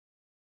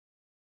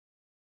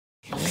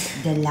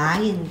The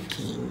Lion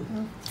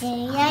King.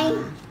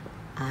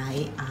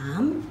 I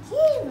am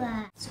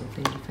Simba. So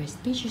open the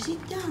first page. You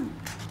sit down.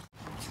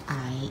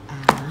 I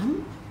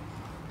am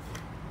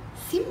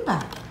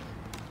Simba.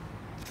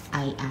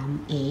 I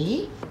am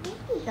a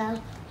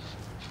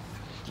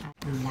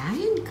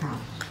lion cub.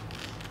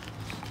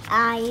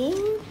 I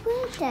am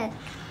Peter.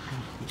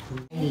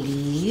 I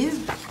live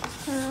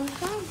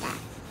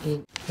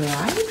in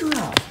Pride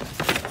Rock.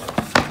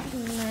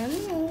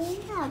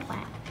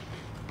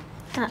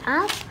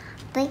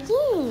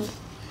 Begin.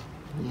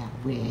 Yeah,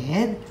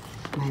 with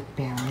my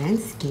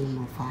parents, King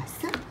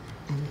Mufasa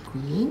and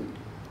Queen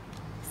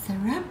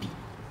Sarabi.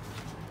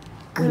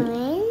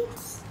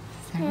 Queens.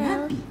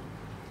 Sarabi.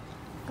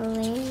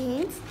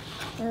 Queens.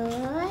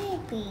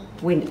 Baby.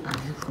 When I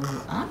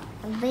grow up,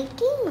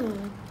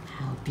 Begin.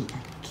 I'll be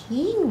a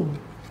king.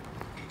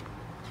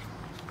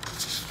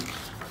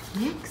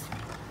 Next,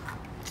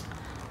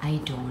 I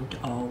don't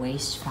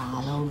always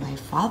follow my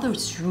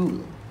father's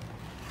rule.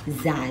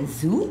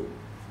 Zazu,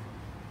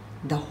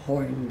 the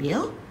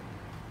hornbill,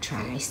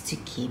 tries to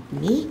keep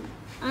me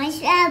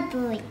out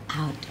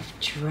of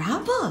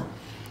trouble.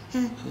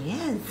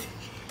 Yes.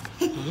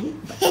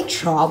 But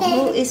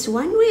trouble is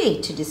one way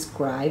to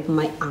describe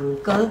my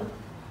uncle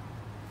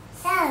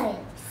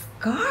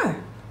Scar.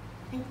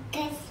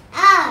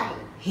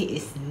 He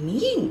is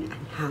mean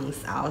and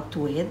hangs out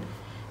with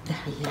the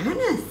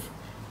hyenas.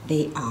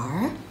 They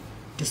are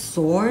the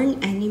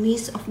sworn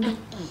enemies of the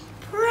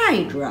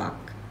Pride Rock.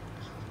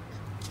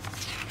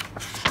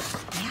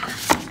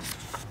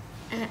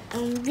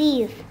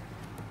 Beef.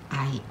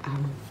 I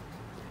am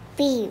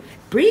Beef.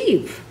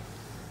 brave.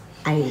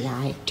 I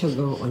like to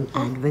go on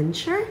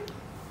adventure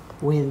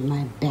with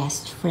my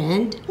best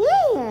friend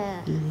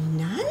Nala.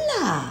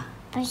 Banana.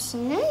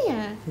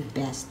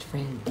 Best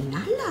friend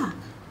Nala.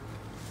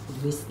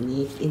 We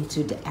sneak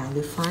into the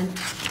elephant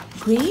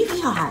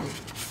graveyard.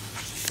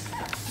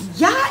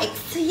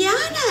 Yikes,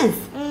 hyenas!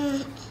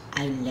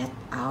 I let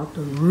out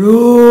a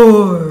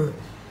roar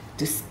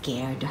to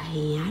scare the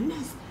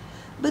hyenas,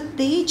 but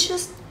they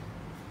just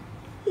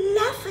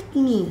laugh at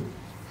me.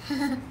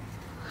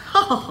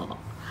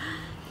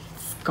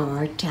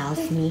 Scar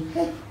tells me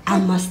I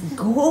must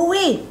go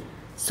away,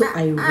 so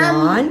I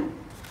run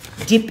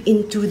deep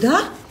into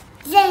the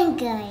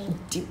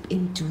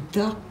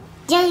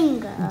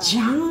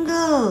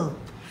jungle.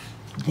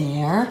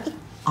 There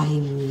I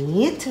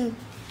meet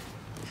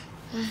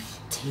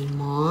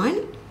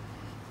Timon,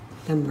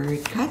 the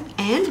meerkat,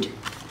 and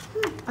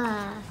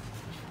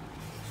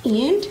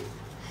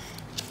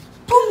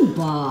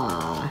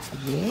Pumbaa.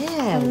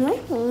 Yeah.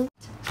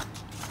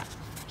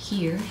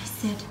 Here he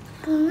said,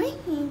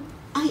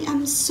 I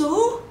am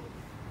so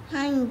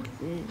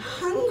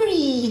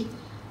hungry.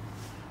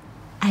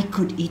 I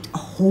could eat a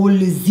whole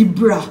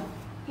zebra.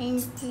 Yeah.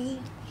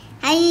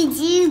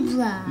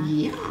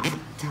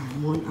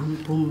 Timon and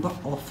Pumbaa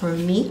offer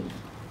me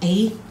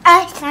a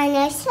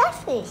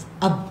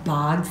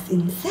bugs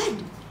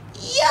inside.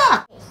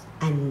 Yeah.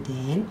 And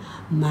then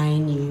my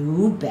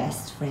new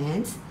best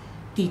friends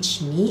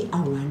teach me a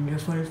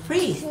wonderful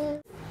phrase,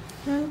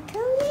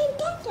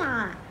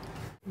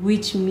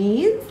 which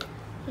means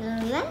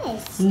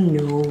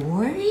no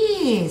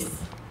worries.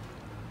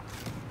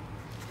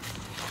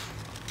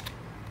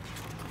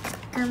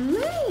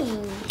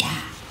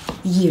 Yeah.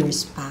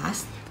 Years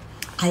passed.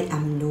 I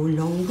am no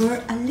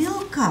longer a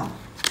little cub.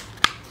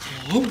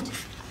 And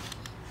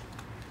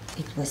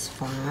it was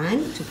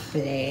fun to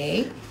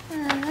play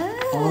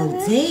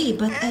all day,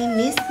 but I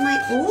missed my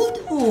old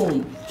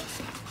home.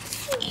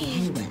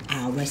 And when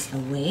I was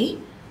away,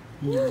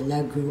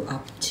 Nala grew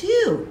up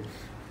too.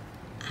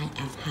 I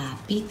am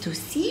happy to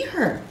see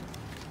her.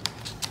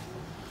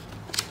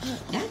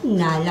 And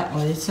Nala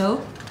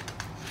also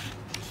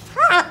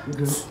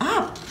grew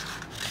up.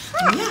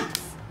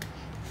 Yes.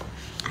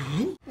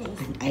 And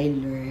I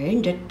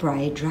learned that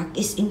Pride Rock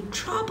is in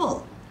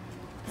trouble.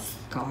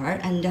 Scar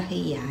and the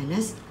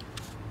hyenas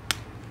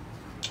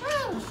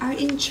are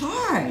in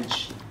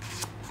charge.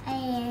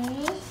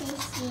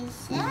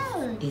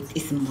 It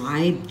is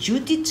my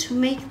duty to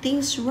make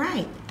things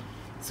right.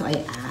 So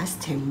I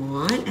asked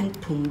Timon and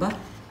Pumbaa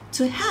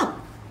to help.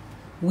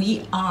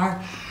 We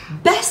are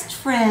best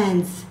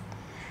friends.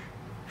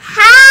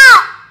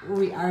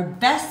 We are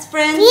best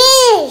friends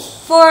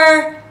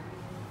forever.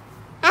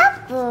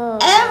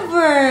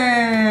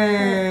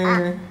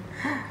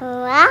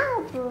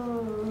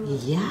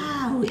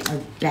 Yeah, we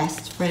are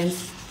best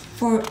friends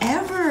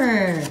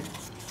forever.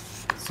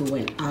 So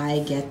when I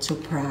get to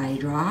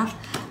Pride Rock,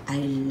 I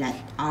let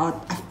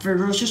out a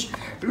ferocious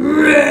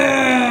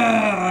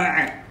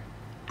roar.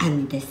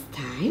 And this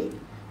time,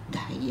 the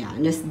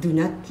hyenas do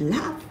not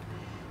laugh.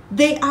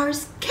 They are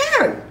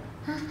scared.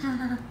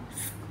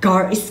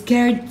 Scar is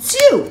scared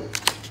too.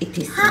 It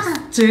is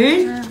his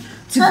turn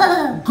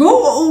to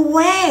go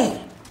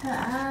away.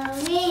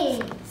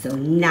 So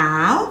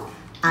now,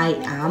 I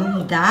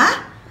am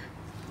the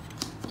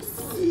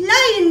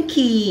Lion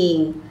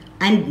King.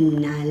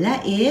 And Nala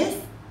is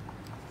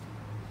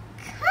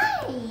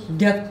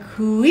the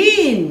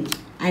Queen.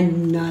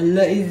 And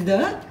Nala is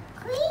the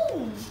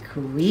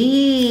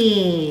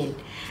queen.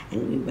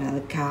 And we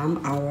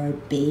welcome our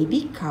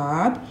baby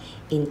cub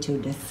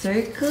into the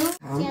circle.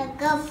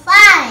 Sugar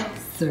five.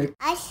 Circle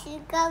A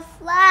sugar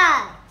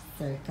five.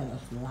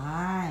 of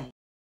life.